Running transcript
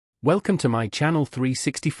Welcome to my channel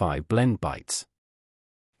 365 Blend Bytes.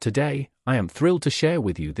 Today, I am thrilled to share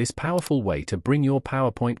with you this powerful way to bring your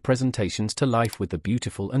PowerPoint presentations to life with the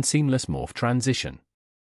beautiful and seamless Morph transition.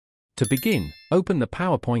 To begin, open the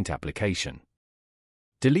PowerPoint application.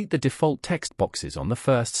 Delete the default text boxes on the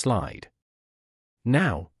first slide.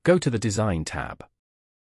 Now, go to the Design tab.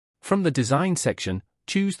 From the Design section,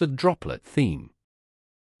 choose the Droplet theme.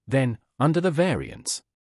 Then, under the Variants,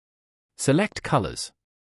 select Colors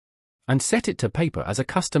and set it to paper as a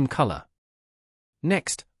custom color.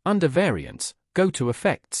 Next, under Variants, go to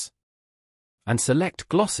Effects and select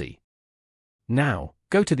Glossy. Now,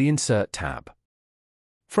 go to the Insert tab.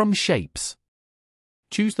 From Shapes,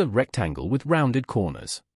 choose the rectangle with rounded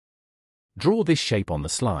corners. Draw this shape on the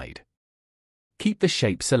slide. Keep the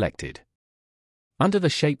shape selected. Under the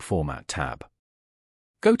Shape Format tab,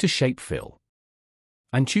 go to Shape Fill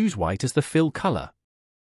and choose white as the fill color.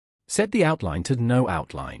 Set the outline to No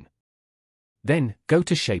Outline. Then, go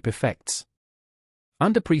to Shape Effects.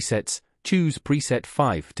 Under Presets, choose Preset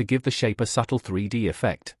 5 to give the shape a subtle 3D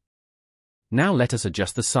effect. Now let us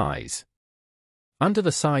adjust the size. Under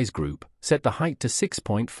the Size group, set the height to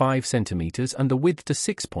 6.5 cm and the width to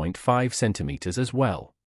 6.5 cm as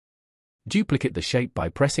well. Duplicate the shape by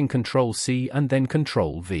pressing Ctrl+C and then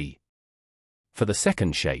Ctrl+V. For the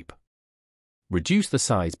second shape, reduce the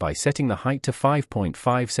size by setting the height to 5.5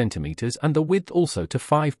 cm and the width also to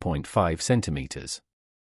 5.5 cm.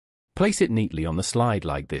 Place it neatly on the slide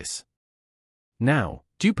like this. Now,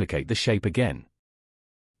 duplicate the shape again.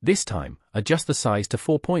 This time, adjust the size to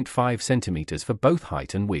 4.5 cm for both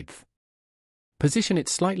height and width. Position it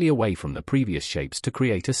slightly away from the previous shapes to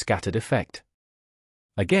create a scattered effect.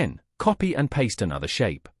 Again, copy and paste another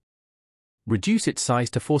shape. Reduce its size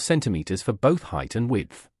to 4 cm for both height and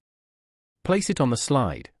width. Place it on the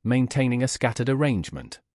slide, maintaining a scattered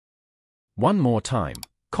arrangement. One more time,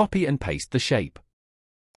 copy and paste the shape.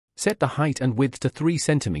 Set the height and width to 3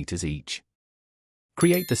 cm each.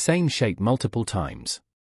 Create the same shape multiple times.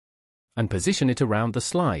 And position it around the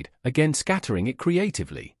slide, again scattering it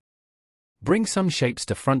creatively. Bring some shapes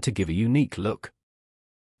to front to give a unique look.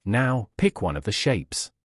 Now, pick one of the shapes.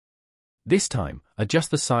 This time, adjust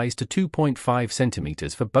the size to 2.5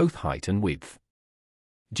 cm for both height and width.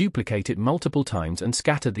 Duplicate it multiple times and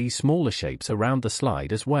scatter these smaller shapes around the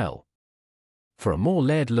slide as well. For a more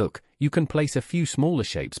layered look, you can place a few smaller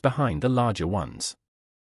shapes behind the larger ones.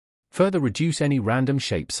 Further reduce any random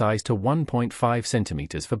shape size to 1.5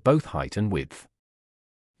 cm for both height and width.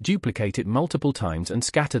 Duplicate it multiple times and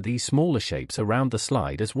scatter these smaller shapes around the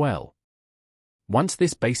slide as well. Once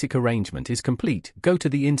this basic arrangement is complete, go to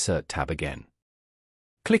the Insert tab again.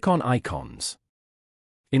 Click on Icons.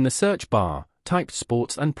 In the search bar, type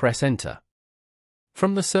Sports and press Enter.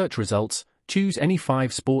 From the search results, choose any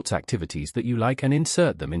 5 sports activities that you like and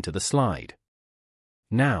insert them into the slide.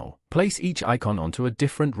 Now, place each icon onto a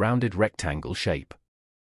different rounded rectangle shape.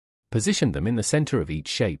 Position them in the center of each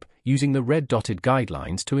shape, using the red dotted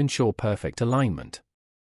guidelines to ensure perfect alignment.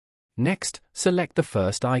 Next, select the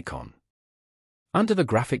first icon. Under the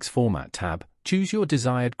Graphics Format tab, choose your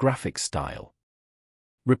desired graphics style.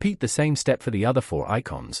 Repeat the same step for the other 4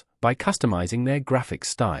 icons, by customizing their graphics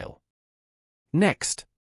style. Next,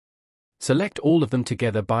 select all of them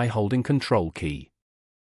together by holding Ctrl key.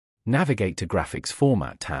 Navigate to Graphics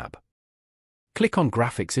Format tab. Click on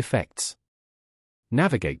Graphics Effects.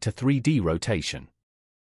 Navigate to 3D Rotation.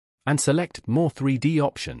 And select More 3D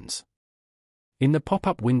options. In the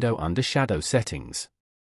pop-up window under Shadow Settings,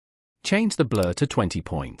 change the blur to 20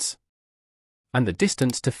 points. And the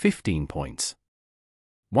distance to 15 points.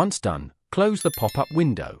 Once done, close the pop-up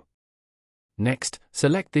window. Next,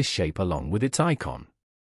 select this shape along with its icon.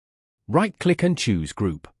 Right-click and choose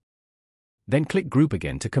Group. Then click Group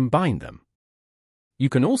again to combine them. You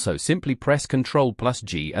can also simply press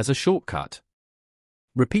Ctrl+G as a shortcut.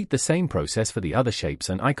 Repeat the same process for the other shapes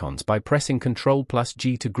and icons by pressing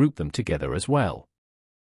Ctrl+G to group them together as well.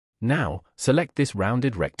 Now, select this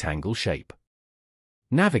rounded rectangle shape.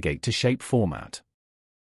 Navigate to Shape Format.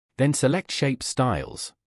 Then select Shape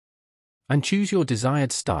Styles. And choose your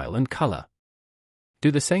desired style and color.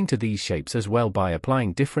 Do the same to these shapes as well by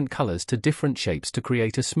applying different colors to different shapes to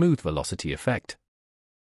create a smooth velocity effect.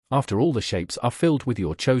 After all the shapes are filled with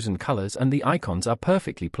your chosen colors and the icons are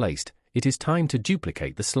perfectly placed, it is time to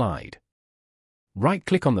duplicate the slide.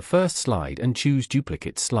 Right-click on the first slide and choose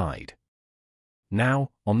Duplicate Slide.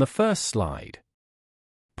 Now, on the first slide,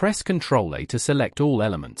 press Ctrl+A to select all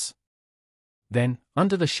elements. Then,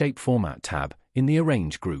 under the Shape Format tab, in the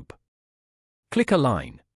Arrange group, click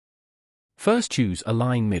Align. First choose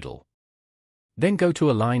Align Middle. Then go to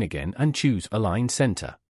Align again and choose Align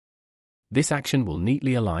Center. This action will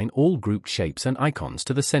neatly align all grouped shapes and icons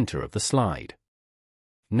to the center of the slide.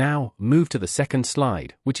 Now, move to the second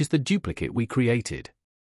slide, which is the duplicate we created.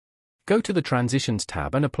 Go to the Transitions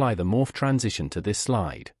tab and apply the Morph transition to this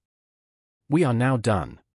slide. We are now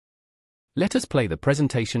done. Let us play the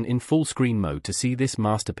presentation in full screen mode to see this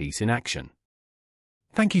masterpiece in action.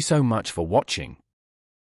 Thank you so much for watching.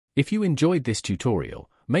 If you enjoyed this tutorial,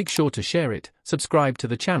 make sure to share it, subscribe to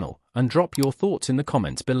the channel, and drop your thoughts in the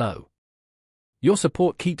comments below. Your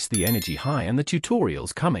support keeps the energy high and the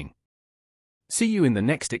tutorials coming. See you in the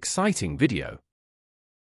next exciting video.